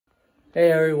Hey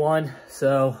everyone,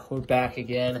 so we're back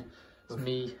again. It's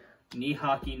me. Knee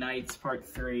Hockey Nights Part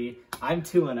 3. I'm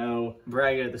 2-0.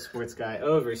 Braga the sports guy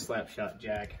over Slapshot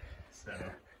Jack. So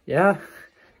yeah,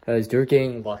 because you're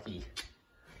getting lucky.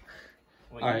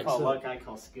 What you call luck, I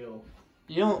call skill.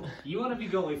 You want to be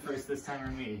goalie first this time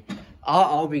or me?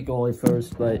 I'll be goalie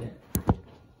first, but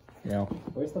you know.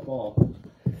 Where's the ball?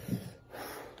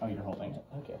 Oh, you're holding it.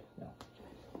 Okay. Yeah.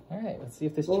 All right. Let's see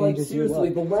if this Well, changes. like seriously,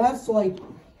 the last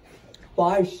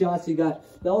 5 shots you got,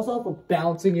 that was off of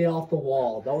bouncing it off the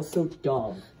wall. That was so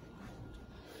dumb.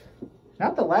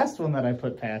 Not the last one that I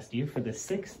put past you for the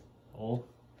 6th hole.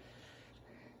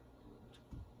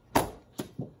 Oh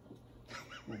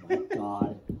my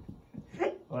god.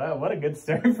 Wow, what a good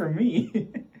start for me.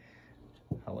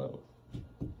 Hello.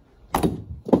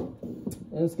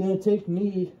 It's gonna take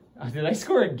me... Did I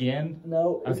score again?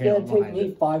 No, it's Okay, gonna take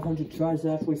me 500 tries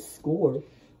to actually score.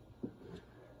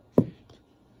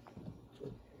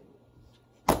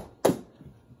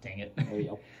 Dang it. There we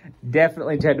go.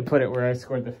 Definitely tried to put it where I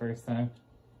scored the first time.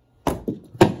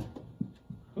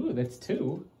 Ooh, that's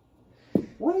 2.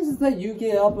 Why is it that you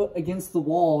get up against the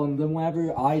wall and then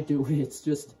whenever I do it, it's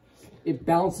just... It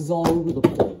bounces all over the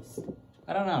place.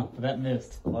 I don't know, but that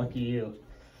missed. Lucky you.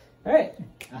 Alright,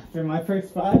 after my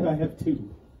first 5, I have 2.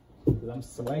 Because I'm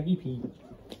Swaggy Pete.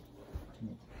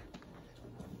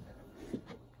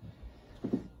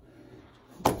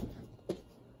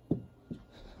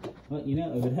 Well, you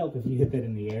know, it would help if you hit that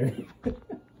in the air.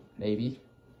 Maybe.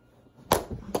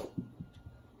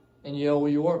 And you know,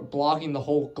 you weren't blocking the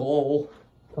whole goal.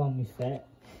 Calling me fat.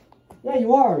 Yeah,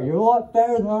 you are. You're a lot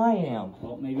better than I am.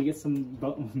 Well, maybe get some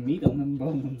meat on them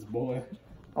bones, boy.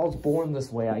 I was born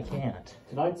this way, I can't.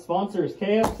 Tonight's sponsor is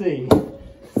KFC.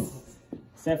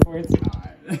 Except for it's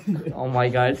not. Oh my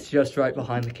god, it's just right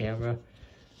behind the camera.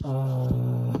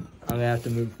 I'm gonna have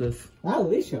to move this. At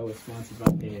least show was sponsored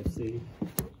by KFC.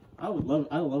 I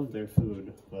love their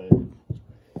food, but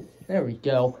There we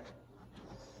go.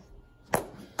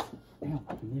 damn,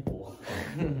 nipple.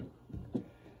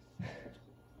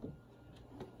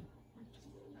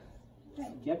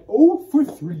 Get 0 for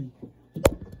 3.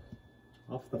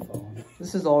 Off the phone.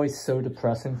 This is always so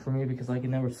depressing for me because I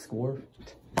can never score.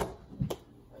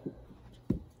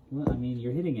 Well, I mean,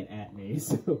 you're hitting it at me,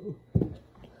 so.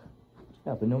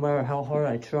 Yeah, but no matter how hard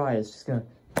I try, it's just gonna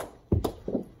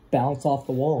Bounce off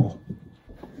the wall.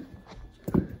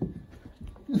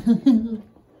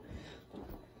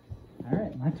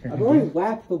 Alright, my turn. I've already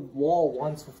whacked the wall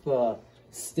once with the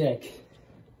stick.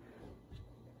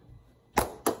 I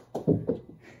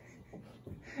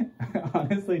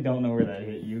honestly don't know where that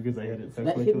hit you because I hit it so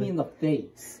That quickly. hit me in the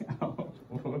face. Oh,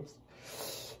 whoops.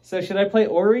 So should I play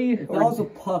Ori? If that was a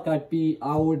puck, I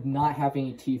would not have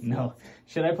any teeth. No.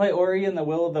 Should I play Ori and the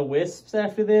Will of the Wisps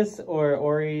after this, or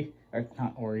Ori, or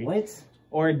not Ori? What?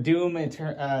 Or Doom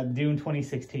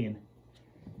 2016?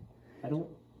 What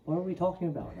are we talking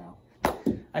about now?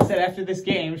 I said after this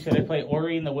game, should I play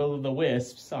Ori and the Will of the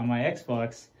Wisps on my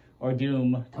Xbox, or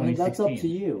Doom 2016? I mean, that's up to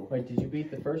you. Wait, did you beat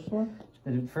the first one?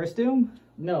 The first Doom?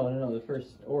 No, the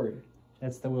first Ori.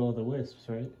 That's the Will of the Wisps,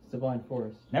 right? It's the Blind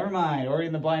Forest. Never mind, Ori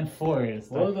and the Blind Forest.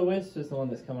 Will of the Wisps is the one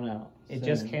that's coming out. It soon.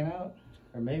 just came out?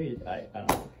 Or maybe, I don't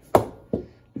know.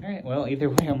 Alright, well, either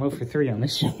way, I'm 0 for 3 on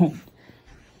this show.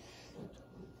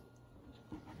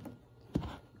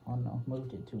 Oh no,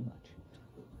 moved it too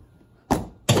much.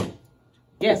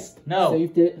 Yes, no,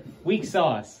 Saved it. weak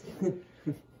sauce.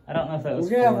 I don't know if that was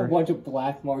We're gonna have a 4. bunch of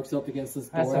black marks up against this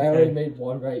door. That's I already okay. made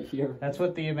one right here. That's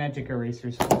what the magic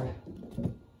eraser's for.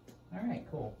 Alright,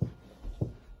 cool.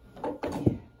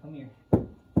 Yeah, come here.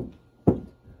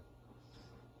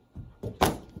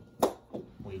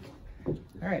 Weak.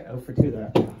 Alright, 0 for 2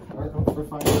 that. Or 0 for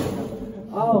 5.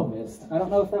 Oh, missed. I don't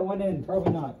know if that went in.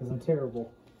 Probably not, because I'm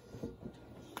terrible.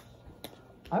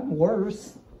 I'm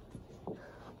worse.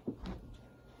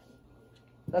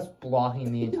 That's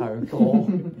blocking the entire goal.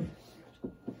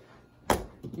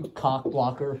 You cock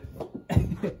blocker. I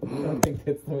don't think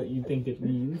that's what you think it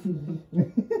means.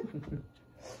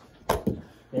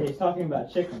 Yeah, he's talking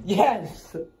about chicken.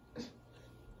 Yes!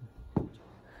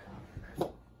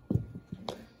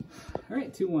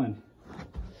 Alright, 2-1.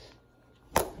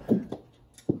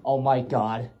 Oh my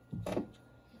god.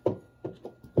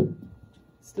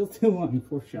 Still 2-1,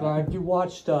 4 shot. Have you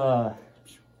watched, I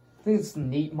think it's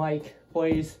Neat Mike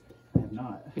plays? I have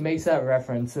not. He makes that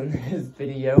reference in his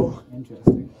video.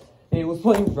 Interesting. And he was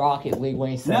playing Rocket League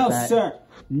when he said No, that. sir!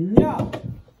 No!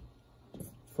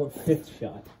 For 5th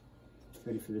shot.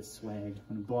 Ready for this swag.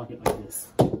 I'm gonna block it like this.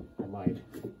 I lied.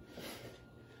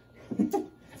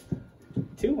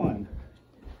 2-1.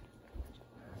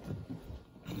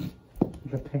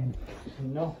 The pen.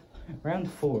 No.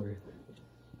 Round 4.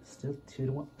 Still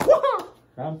 2-1.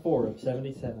 Round 4 of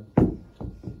 77.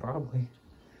 Probably.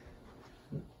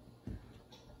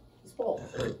 This ball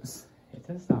hurts. It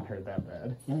does not hurt that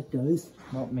bad. Yeah, it does.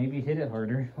 Well, maybe hit it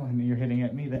harder when you're hitting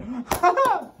at me then.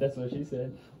 That's what she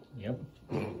said. Yep.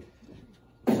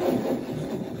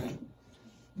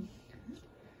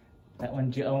 That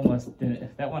one almost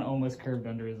didn't. That one almost curved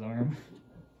under his arm.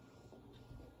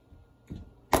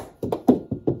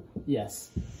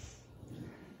 Yes.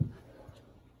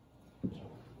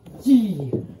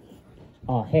 Gee.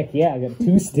 Oh heck yeah! I got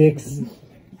 2 sticks.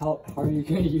 How are you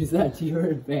going to use that to your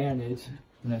advantage?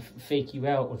 I'm gonna fake you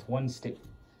out with 1 stick,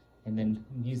 and then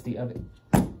use the other.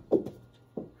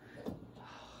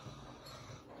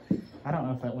 I don't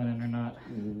know if that went in or not.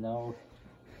 No.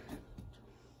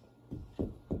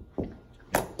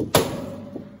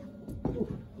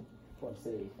 Let's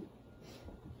see.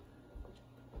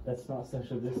 That's not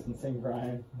social distancing,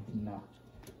 Brian. No.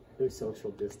 Who's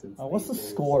social distance? What's the these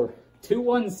days? score?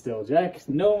 2-1 still, Jack.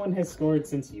 No one has scored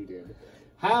since you did.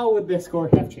 How would the score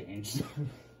have changed?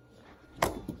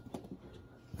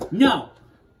 No!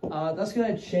 That's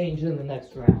going to change in the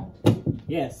next round.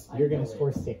 Yes, I you're know going to it.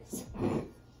 score 6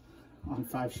 on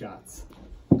 5 shots.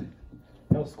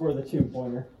 Don't score the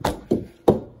 2-pointer.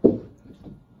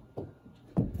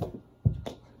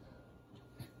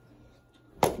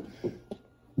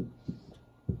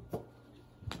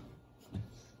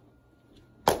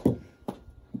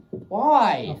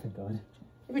 Why? Oh, thank God.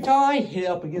 Every time I hit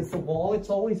up against the wall, it's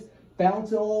always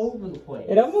bouncing all over the place.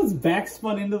 It almost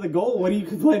backspun into the goal. What are you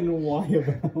complaining why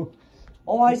about?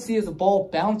 All I see is a ball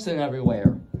bouncing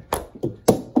everywhere.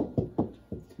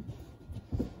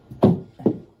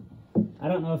 I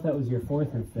don't know if that was your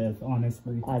 4th or 5th,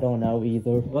 honestly. I don't know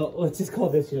either. Well, let's just call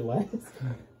this your last.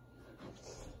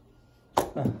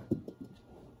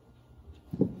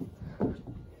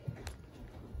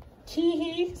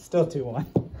 Chee-hee. Still 2-1.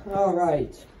 All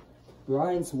right.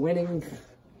 Brian's winning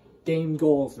game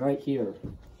goals right here.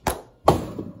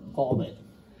 Called it.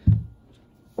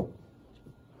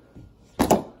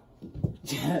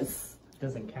 Yes.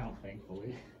 Doesn't count,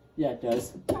 thankfully. Yeah, it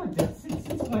does. Oh, it does.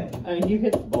 Since when? I mean, you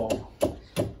hit the ball.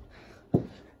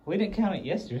 We didn't count it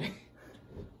yesterday.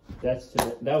 That's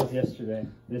today. That was yesterday.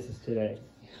 This is today.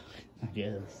 I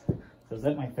guess. So is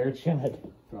that my 3rd shot?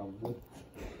 Probably.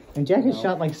 And Jack has No.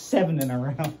 shot like 7 in a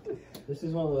round. This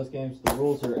is one of those games, the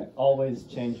rules are always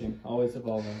changing, always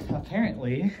evolving.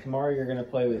 Apparently. Tomorrow you're going to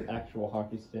play with actual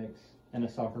hockey sticks and a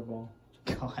soccer ball.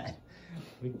 God.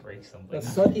 We break something. The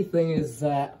sucky thing is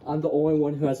that I'm the only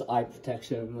one who has eye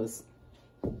protection in this.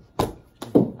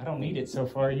 I don't need it so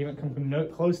far. You haven't come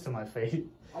close to my face.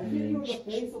 I'm hitting you in the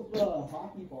face of the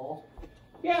hockey ball.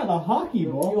 Yeah, the hockey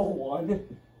The ball. real one.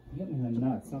 Hit me in the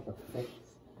nuts, not the face.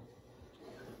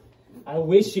 I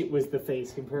wish it was the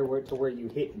face compared to where you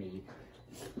hit me.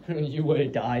 You would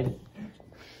have died.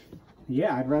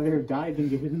 Yeah, I'd rather have died than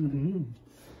get hit in the moon.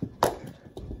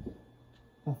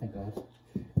 Oh, thank God.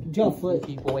 Good job,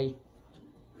 Flippy boy.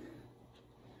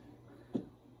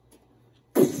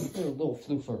 You're a little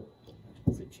floofer.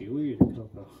 Is it Chewy or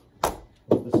Coco?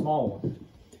 The small one.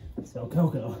 So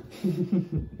Coco.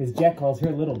 His Jack calls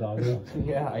her little dog.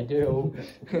 Yeah, I do.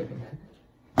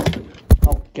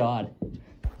 Oh, God.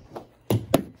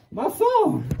 My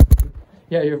phone!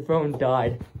 Yeah, your phone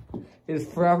died. It's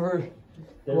forever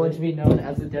going to be known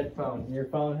as a dead phone. Your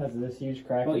phone has this huge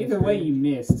crack. Well, in the either way, screen.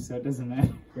 you missed, so it doesn't matter.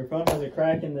 Your phone has a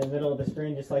crack in the middle of the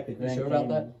screen, just like the Grand sure about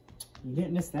Canyon. You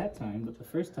didn't miss that time, but the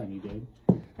first time you did.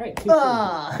 Alright, 2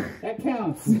 Ah! That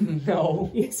counts. No.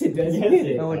 Yes, it does. You Yes, did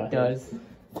it it. No, it does.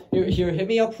 Here, hit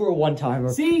me up for a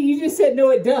one-timer. See, you just said no,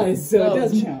 it does, so No. it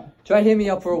does count. Try to hit me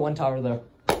up for a one-timer, though.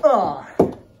 Ah!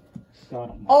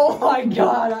 God, Oh my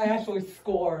God, I actually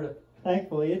scored.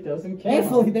 Thankfully, it doesn't count.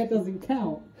 thankfully, that doesn't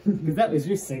count. Because that was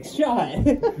your 6th shot.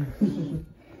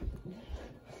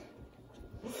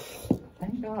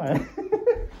 Thank God.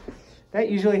 That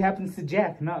usually happens to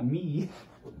Jack, not me.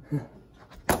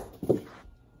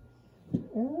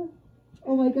 Oh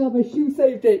my God, my shoe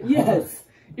saved it. Yes.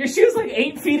 Your shoe's like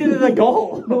 8 feet into the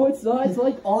goal. No, it's not. It's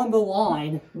like on the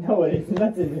line. No, it isn't.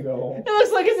 That's in the goal. It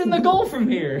looks like it's in the goal from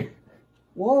here.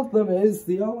 One of them is.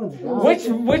 The other one's not.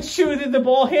 Which shoe did the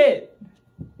ball hit?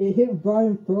 It hit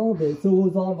Brian Throwbit, so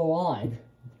it was on the line.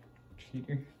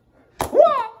 Cheater.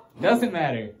 Doesn't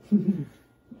matter.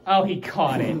 Oh, he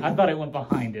caught it. I thought it went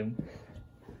behind him.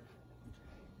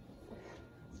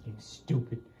 This game's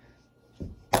stupid.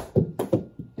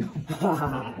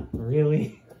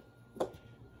 Really?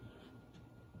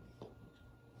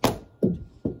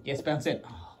 Yes, bounce in.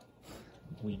 Oh,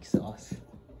 weak sauce.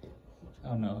 Oh,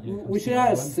 Oh no. We should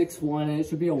have a 6-1 and it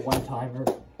should be a one-timer.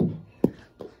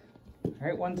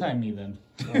 Alright, one time me then.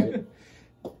 Right.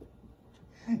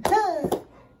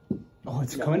 Oh,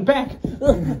 it's coming back.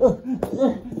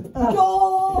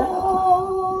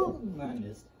 Goal! I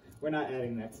missed. We're not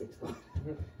adding that 6th one.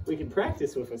 We can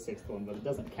practice with a 6th one, but it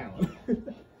doesn't count.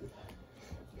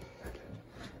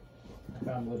 I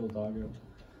found little doggo.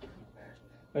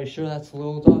 Are you sure that's a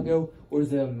little doggo? Or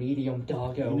is it a medium You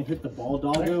gonna doggo? hit the ball,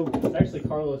 doggo? It's actually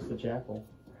Carlos the Jackal.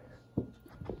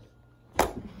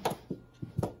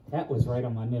 That was right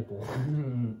on my nipple.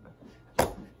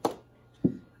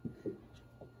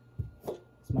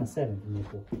 It's my 7th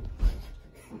nipple.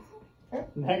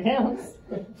 That counts.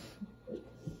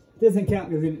 Doesn't count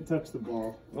because he didn't touch the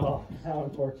ball. Oh, how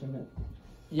unfortunate.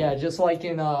 Yeah, just like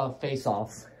in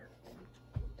face-offs.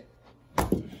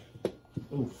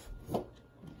 Oof.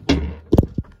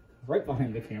 Right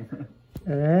behind the camera.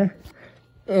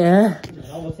 It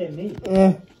almost hit me.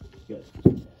 Good.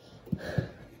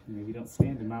 Maybe don't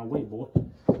stand in my way, boy.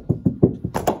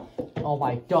 Oh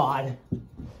my god.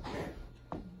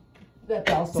 That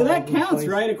bounced So that counts,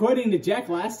 right? According to Jack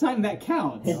last time, that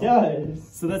counts. It does.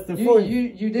 So that's the You,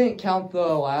 4th. you didn't count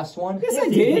the last one? Yes, I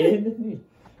did.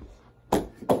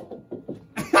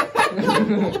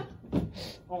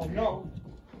 Oh no.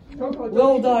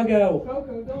 Little doggo.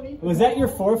 Coco, don't eat. Was that your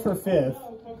 4th or 5th?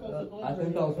 I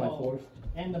think that was my 4th.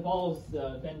 And the ball's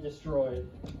been destroyed.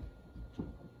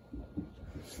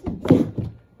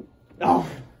 Oh,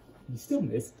 you still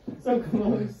missed. So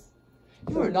close.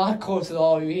 You were not close at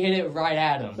all. You hit it right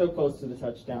at him. So close to the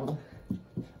touchdown.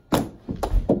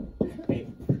 Wait.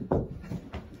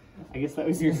 I guess that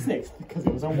was your 6th because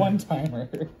it was a one-timer.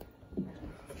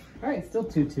 All right, still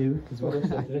 2-2 because we're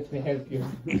Let me help you.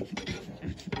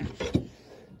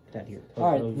 out here.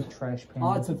 All right. Those trash pans.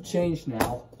 Odds have changed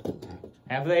now.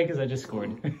 Have they? Because I just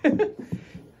scored.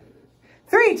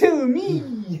 3-2,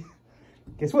 me!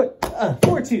 Guess what?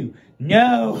 4-2.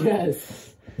 No!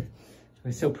 Yes. It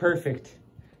was so perfect.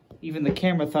 Even the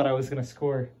camera thought I was going to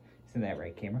score. Isn't that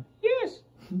right, camera? Yes!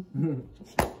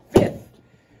 5th.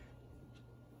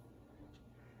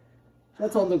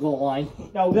 That's on the goal line.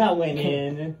 No, that went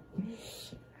in.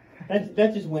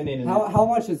 That just went in. How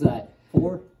much is that?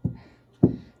 4?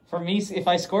 For me, if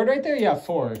I scored right there, yeah,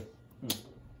 4.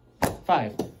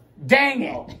 5. Dang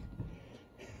it!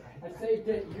 I saved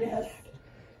it, yes.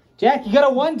 Jack, you got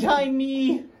a one-time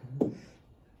me!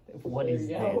 What There is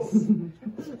you go. this?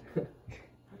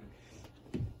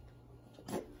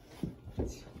 Oh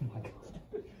my God.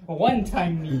 A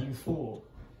one-time me, you fool.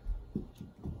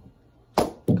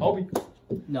 Colby.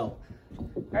 No.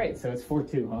 Alright, so it's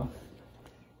 4-2, huh?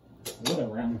 What a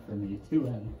round for me.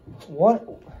 2-N. What?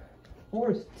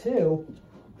 4-2?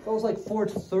 That was like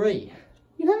 4-3.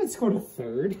 You haven't scored a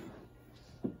 3rd.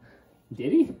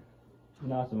 Did he?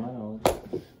 Not to my knowledge.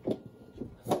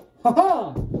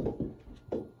 Ha-ha!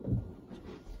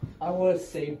 I would have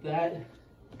saved that.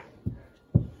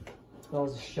 That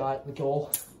was a shot at the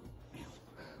goal.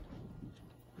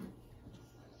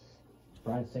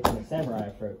 Brian's taking the samurai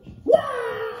approach.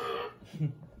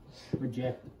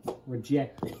 Reject.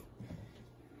 Reject.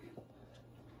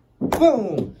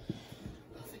 Boom!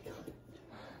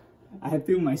 I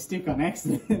threw my stick on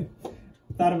accident.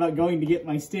 Thought about going to get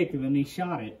my stick and then he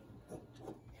shot it.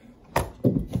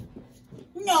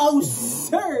 No,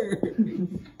 sir!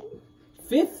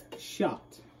 5th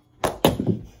shot.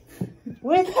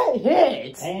 Where that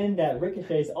hit? And that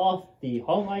ricochets off the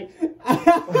hall light.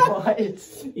 What?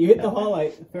 You hit the hall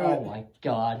light. Throw Oh it. my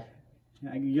god.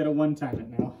 You gotta one-time it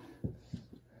now.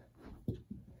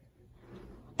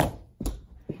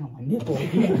 Ow, my nipple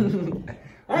again.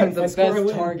 Alright, I'm the if I score a best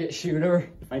win. target shooter.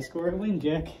 If I score a win,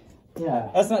 Jack. Yeah.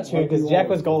 That's not true, because Jack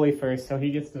was goalie first, so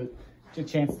he gets a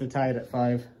chance to tie it at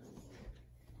 5.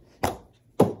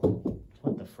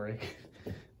 What the frick?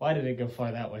 Why did it go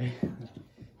far that way?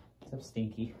 So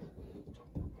stinky.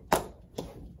 Dang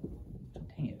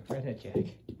it, right at Jack.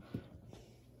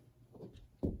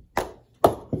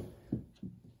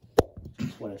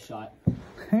 What a shot.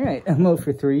 Alright, I'm 0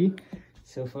 for 3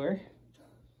 so far.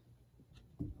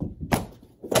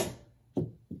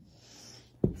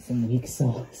 Some weak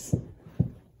sauce.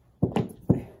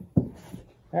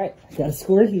 Alright, gotta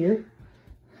score here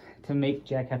to make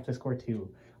Jack have to score 2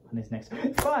 on his next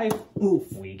 5.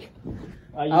 Oof. Weak. You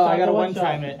Oh, I started gotta one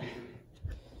one-time shot. it.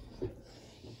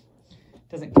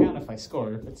 Doesn't count if I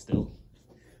score, but still.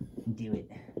 Do it.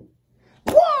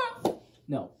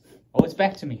 No. Oh, it's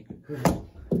back to me.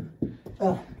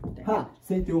 Ha!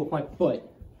 Saved it with my foot.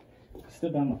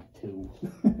 Still down like 2.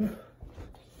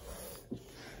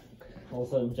 All of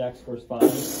a sudden, Jack scores 5.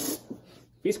 If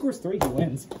he scores 3, he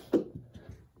wins.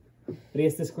 But he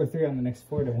has to score 3 on the next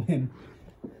 4 to win.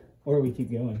 Or we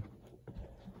keep going.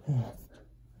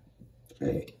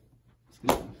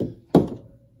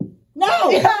 No!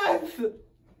 Yes!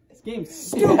 This game's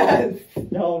stupid! Yes!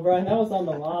 No, Brian, that was on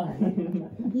the line.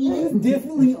 He's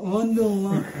definitely on the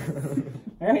line.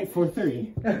 Alright,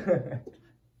 4-3.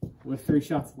 With 3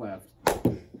 shots left.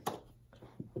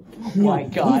 Oh my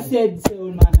God. Who said so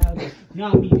in my house?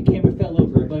 Not me, the camera fell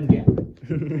over, bun down.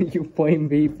 You blame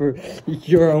me for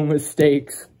your own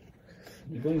mistakes.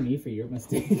 You blame me for your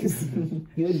mistakes.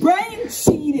 You're like, Brian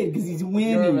cheated because he's winning.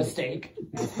 You're a mistake.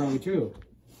 That's probably true.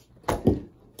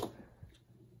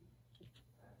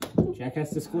 Jack has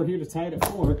to score here to tie it at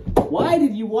 4. Why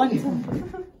did you want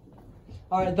to?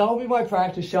 Alright, that'll be my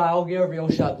practice shot. I'll get a real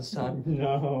shot this time.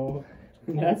 No.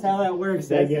 That's how that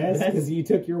works, I guess, that's- because you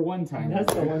took your one time.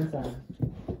 That's the one time.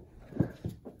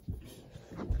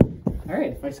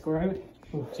 Alright, if I score out,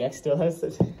 Jack still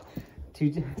has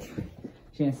 2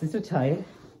 chances to tie it.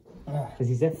 Because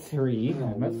he's at 3,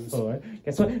 I'm at 4.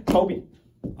 Guess what? Kobe!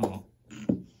 Oh.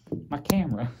 My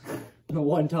camera. The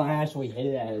one time I actually hit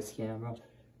it at his camera.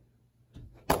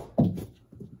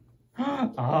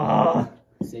 Ah!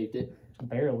 Saved it.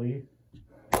 Barely.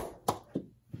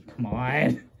 Come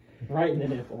on. Right in the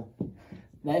nipple.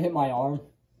 That hit my arm.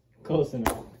 Close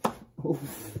enough.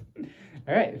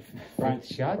 Alright, Brian,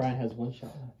 shot. Brian has 1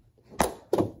 shot.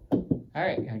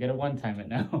 Alright, I gotta one time it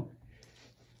now.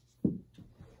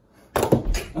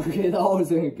 Okay, that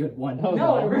was a good one. That was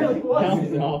No, it awful. really wasn't. That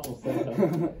was an awful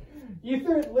setup. You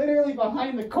threw it literally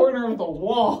behind the corner of the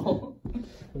wall.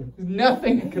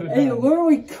 Nothing could have Hey, it done.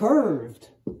 literally curved.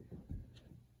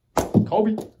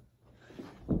 Kobe.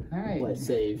 Alright. Let's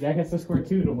save. Jack has to score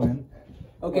 2 to win.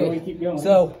 Or we Okay, keep going.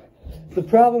 so the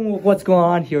problem with what's going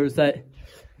on here is that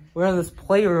we're in this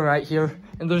playroom right here,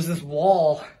 and there's this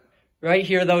wall right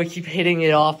here that we keep hitting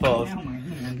it off of. Ow, my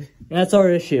hand. And that's our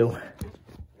issue.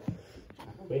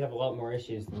 We have a lot more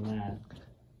issues than that.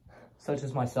 Such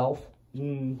as myself.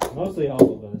 Mostly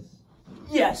all of us.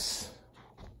 Yes!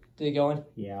 Did it go in?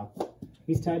 Yeah.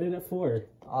 He's tied it at 4.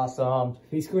 Awesome.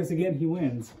 If he scores again, he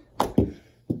wins.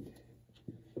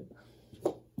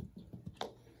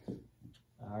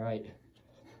 Alright.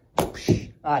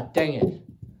 Ah, dang it.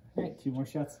 Alright, 2 more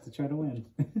shots to try to win.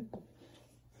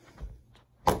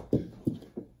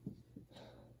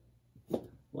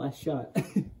 Last shot.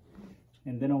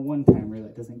 And then a one-timer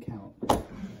that doesn't count.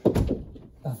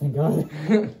 Oh, thank God.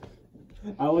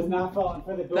 I was not falling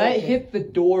for the door. That hit the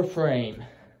door frame.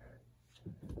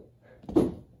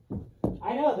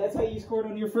 I know, that's how you scored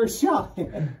on your first shot.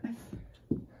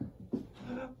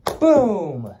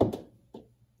 Boom!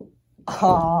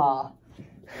 Ah.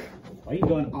 Why are you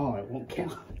going, oh, it won't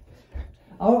count?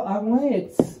 Oh, I want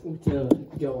it to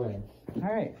go in.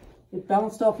 Alright. It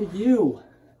bounced off of you.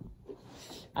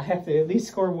 I have to at least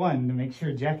score 1 to make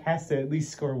sure Jack has to at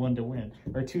least score 1 to win.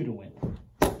 Or 2 to win.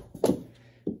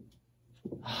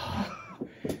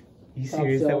 You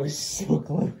serious? That was so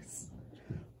close.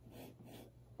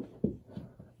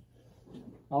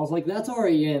 I was like, that's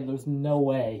already in. There's no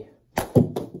way.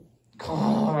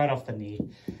 Oh, right off the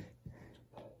knee.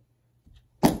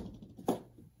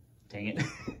 Dang it.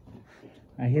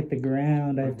 I hit the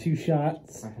ground. I have 2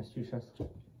 shots. Brian has 2 shots.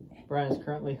 Brian is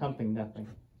currently humping nothing.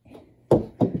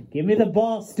 Give me the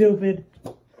ball, stupid.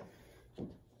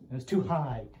 It was too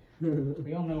high.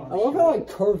 We all know. I love how I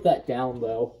curved that down,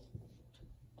 though.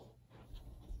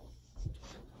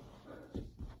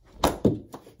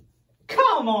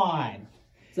 Come on!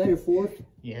 Is that your 4th?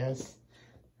 Yes.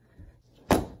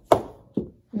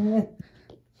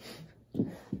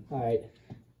 Alright.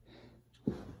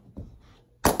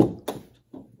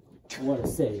 What a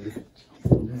save.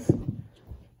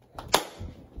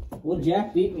 Well,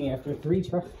 Jack beat me after 3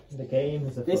 tries. The game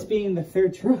is a This being the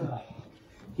 3rd try.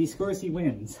 He scores, he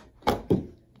wins.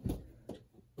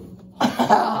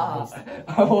 I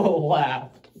will laugh.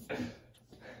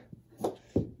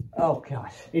 Oh,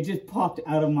 gosh. It just popped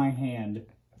out of my hand.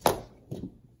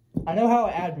 I know how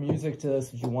to add music to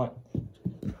this if you want.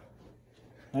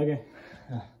 Okay.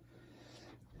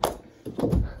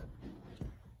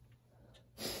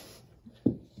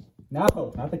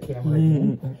 No, not the camera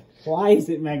again. Why is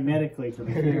it magnetically to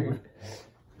the camera?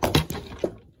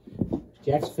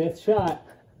 Jack's 5th shot.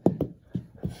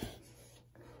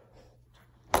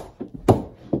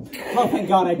 Oh, thank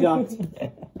God I ducked.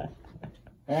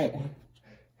 Alright.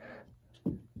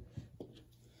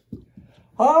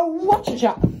 Oh, watch a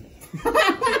shot.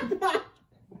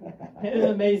 Hit an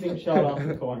amazing shot off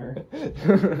the corner.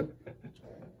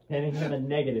 Hitting him a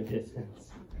negative distance.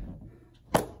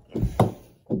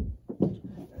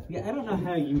 Yeah, I don't know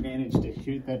how you managed to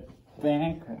shoot that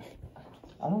back.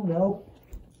 I don't know.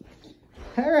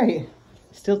 All right.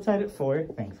 Still tied at 4,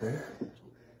 thankfully.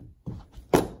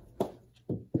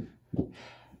 Do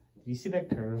you see that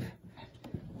curve?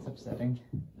 It's upsetting.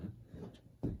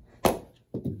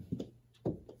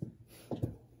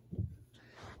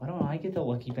 Why don't I get the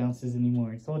lucky bounces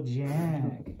anymore? It's all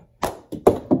Jack.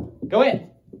 Go in!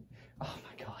 Oh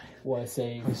my god. What a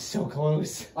save. I was so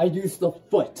close. I used the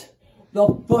foot. The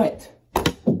foot.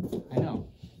 I know.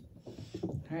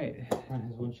 Alright. Brian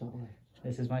has 1 shot left.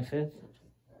 This is my 5th.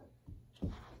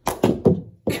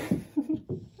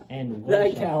 And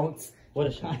That counts. What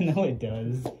a shot. I know it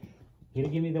does. You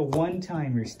gotta give me the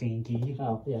one-timer, Stinky.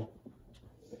 Oh, yeah.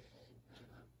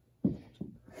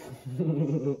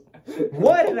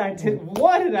 What did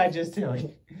I just tell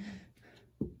you?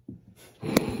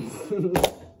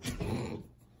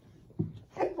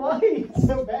 Why are you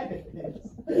so bad at this?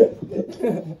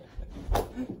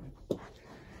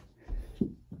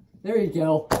 There you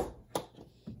go.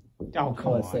 Oh,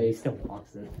 come What a on. save. He still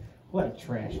blocks it. What a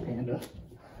trash panda.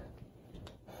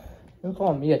 You're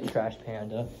calling me a trash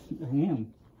panda. I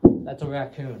am. That's a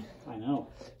raccoon. I know.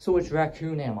 So which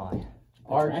raccoon am I?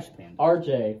 Trash panda.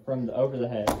 RJ from the Over the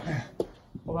Head.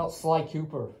 What about Sly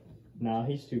Cooper? No,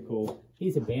 he's too cool.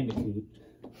 He's a bandicoot.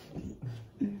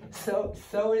 So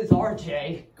is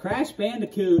RJ. Crash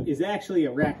Bandicoot is actually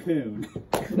a raccoon.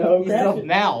 No, He's a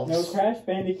mouse. No, Crash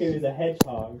Bandicoot is a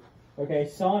hedgehog. Okay,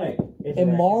 Sonic is a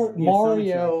And raccoon.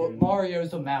 Sonic's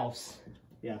Mario's a mouse.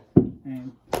 Yeah.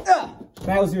 And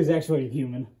Bowser is actually a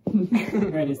human.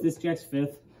 Right, is this Jack's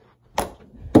 5th?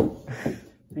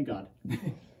 Thank God.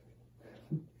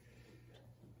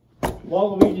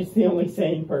 Waluigi's the only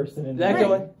sane person in the That world.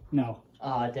 going? No.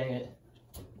 Ah, dang it.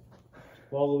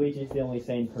 Waluigi's the only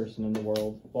sane person in the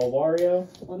world. While Wario,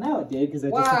 Well, now it did because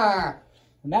Wow. I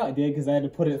had to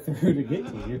put it through to get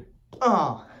to you.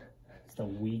 Ah. It's the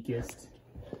weakest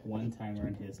one-timer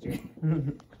in history.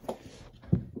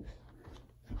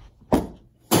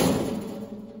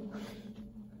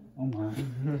 Oh my.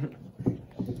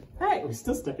 Hey, we're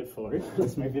still stuck at 4.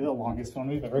 This may be the longest one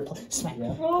we've ever played.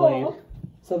 Played.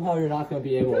 Somehow you're not going to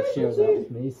be able to share that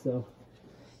with me, so.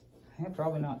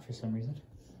 Probably not for some reason.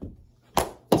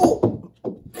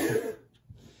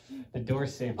 The door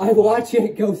saved. I watch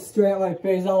it go straight at my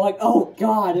face. I'm like, oh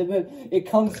god, and then it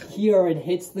comes here and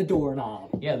hits the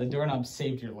doorknob. Yeah, the doorknob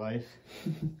saved your life.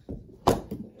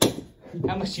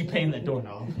 How much you paying that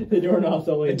doorknob? the doorknob's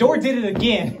only. The door did it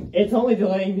again. It's only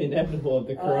delaying the inevitable of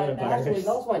the coronavirus. Actually,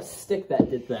 that was my stick that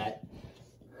did that.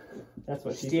 That's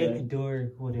what she Stick said.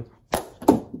 door, whatever.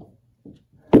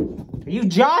 Are you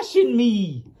joshing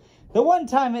me? The one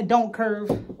time it don't curve.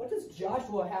 What does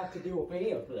Joshua have to do with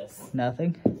any of this?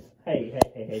 Nothing.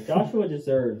 Hey. Joshua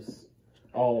deserves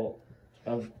all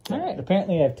of. Alright,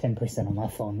 apparently I have 10% on my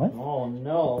phone left. Oh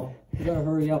no. You gotta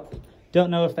hurry up. Don't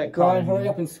know if that Brian, caught hurry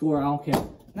up and score. I don't care.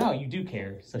 No, you do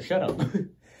care, so shut up.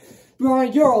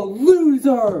 Brian, you're a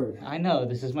loser! I know,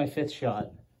 this is my 5th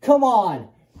shot. Come on!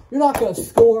 You're not gonna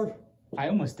score. I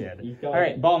almost did. You've got-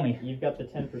 Alright, ball me. You've got the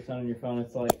 10% on your phone.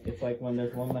 It's like when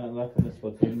there's 1 minute left in the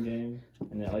Splatoon game,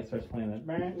 and it like starts playing that.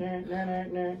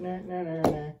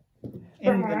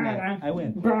 In the net. I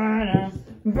win.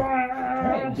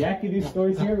 Alright, Jack, you do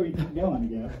scores here, we keep going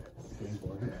again.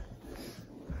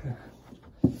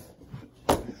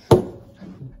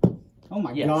 Oh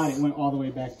my god, it went all the way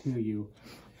back to you.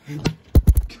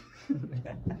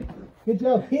 Good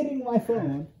job hitting my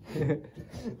phone.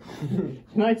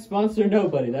 Tonight's sponsor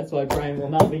nobody. That's why Brian will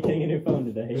not be getting a new phone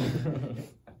today.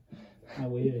 I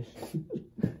wish.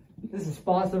 This is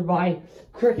sponsored by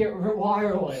Cricket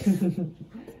Wireless.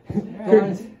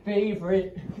 Brian's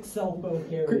favorite cell phone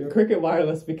carrier. Cricket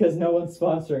Wireless, because no one's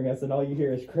sponsoring us and all you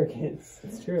hear is crickets.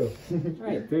 It's true.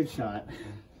 Alright, 3rd shot.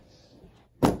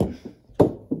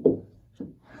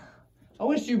 I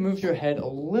wish you moved your head a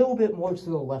little bit more to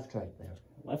the left right there.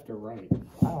 Left or right?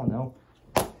 I don't know.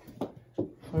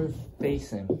 Where's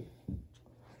facing?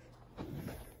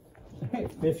 Alright,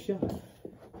 5th shot.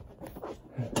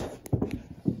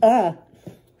 No,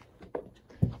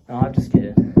 I'm just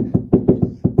kidding.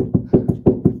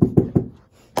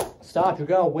 Stop, you're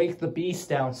gonna wake the beast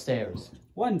downstairs.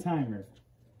 One timer.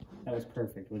 That was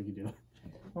perfect. What did you do?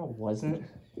 No, it wasn't.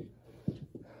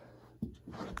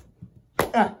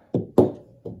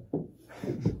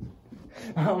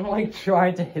 I'm like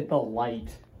trying to hit the light.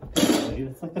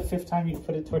 It's like the 5th time you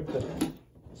put it toward the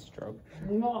stroke.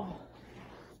 No.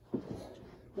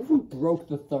 Who broke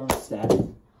the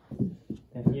thermostat?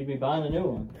 And you'd be buying a new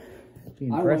one.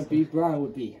 I wouldn't be, Brian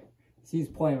would be. He's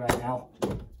playing right now.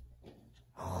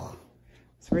 I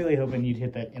was really hoping you'd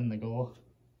hit that in the goal.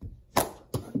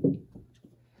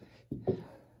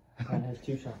 Brian has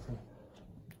 2 shots in.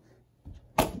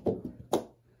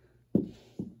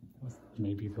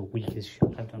 Maybe the weakest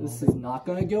shot. I don't This know. is not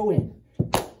gonna go in.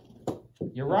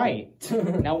 You're right.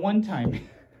 Now one time.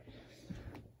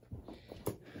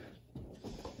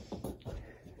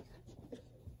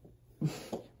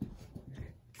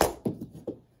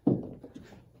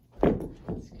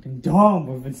 It's getting dumb.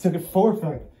 We've been stuck at 4 for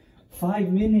like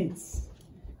 5 minutes.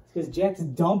 It's because Jack's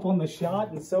dump on the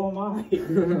shot, and so am I.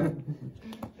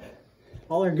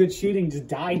 All our good shooting just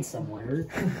died somewhere.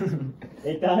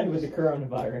 It died with the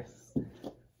coronavirus.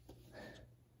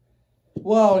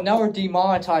 Whoa, now we're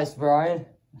demonetized, Brian.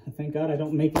 Thank God I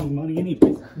don't make any money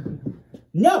anyways.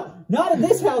 No! Not in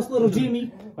this house, little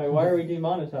Jimmy! Wait, why are we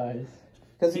demonetized?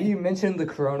 Because you mentioned the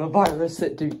coronavirus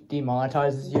that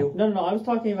demonetizes you. No, I was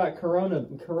talking about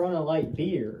Corona Light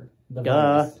beer. The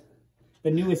Duh. virus. The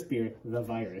newest beer, the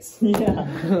virus.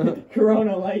 Yeah.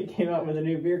 Corona Light came out with a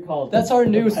new beer called... That's our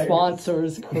new virus.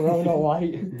 sponsors, Corona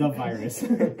Light. The virus.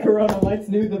 Corona Light's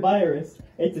new the virus.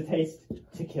 It's a taste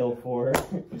to kill for.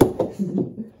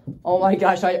 Oh my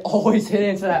gosh, I always hit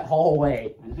into that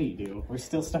hallway. I know you do. We're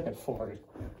still stuck at 4.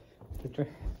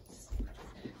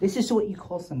 This is what you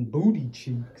call some booty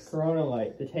cheeks. Corona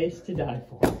Light, the taste to die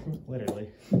for. Literally.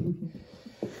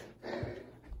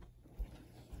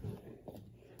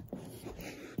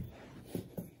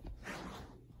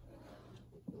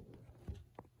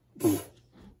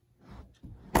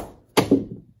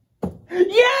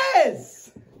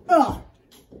 Yes! Oh!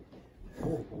 Oh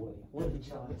boy, what are the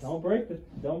shots? Don't break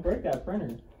that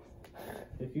printer.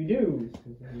 If you do,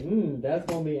 that's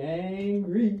gonna be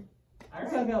angry. I don't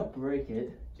think I'll break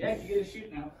it. Jack, you get to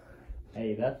shoot now.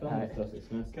 Hey, that film is so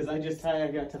expensive. Because I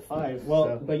got to 5. Well,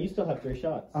 so. but you still have 3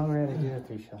 shots. I'm ready to do the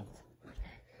 3 shots.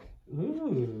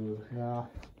 Ooh, no.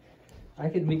 I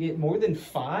could make it more than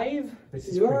 5? This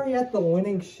is You're already at the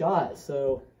winning shot,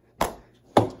 so.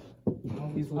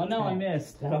 Oh no, I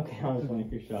missed. That'll count as one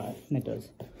of your shots. It does.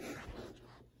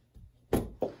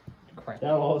 crap.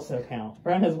 That'll also count.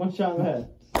 Brown has 1 shot left.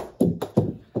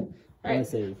 Alright.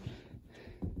 Save.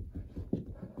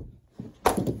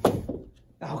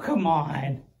 Oh, come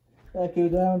on. That go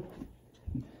down.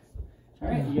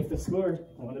 Alright, you have to score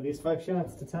one of these 5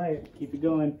 shots to tie it. Keep it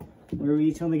going. Where we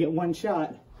each only get 1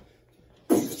 shot.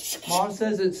 Mom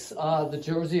says it's the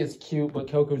jersey is cute, but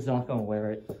Coco's not gonna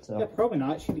wear it. So Yeah, probably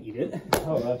not. She'd eat it.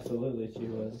 Oh, absolutely, she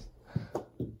was.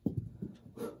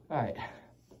 alright.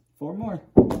 4 more.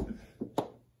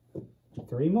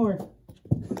 3 more.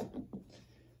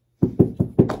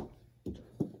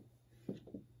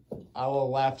 I will have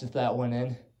laughed if that went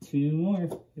in. 2 more.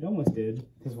 It almost did,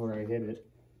 because where I hit it.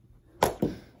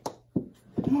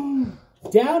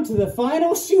 Down to the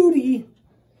final shooty.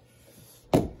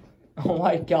 Oh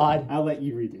my god. I'll let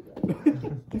you redo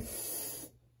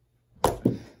that.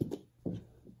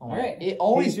 Alright. It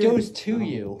always Here's your- goes to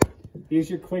you. Here's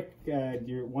your quick,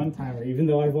 your one-timer, even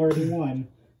though I've already won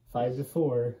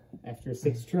 5-4 after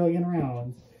 6 trillion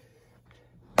rounds.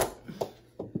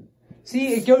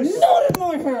 See, it goes. Not in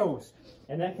my house!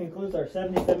 And that concludes our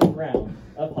 77th round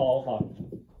of Hall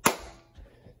Hockey.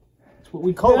 What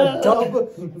we call a dub.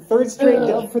 3rd straight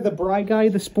dub for the Bry guy,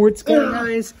 the sports guy,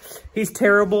 guys. He's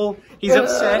terrible. He's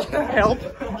upset. Help.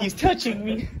 He's touching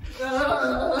me.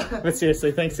 But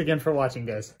seriously, thanks again for watching,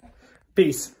 guys.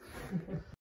 Peace.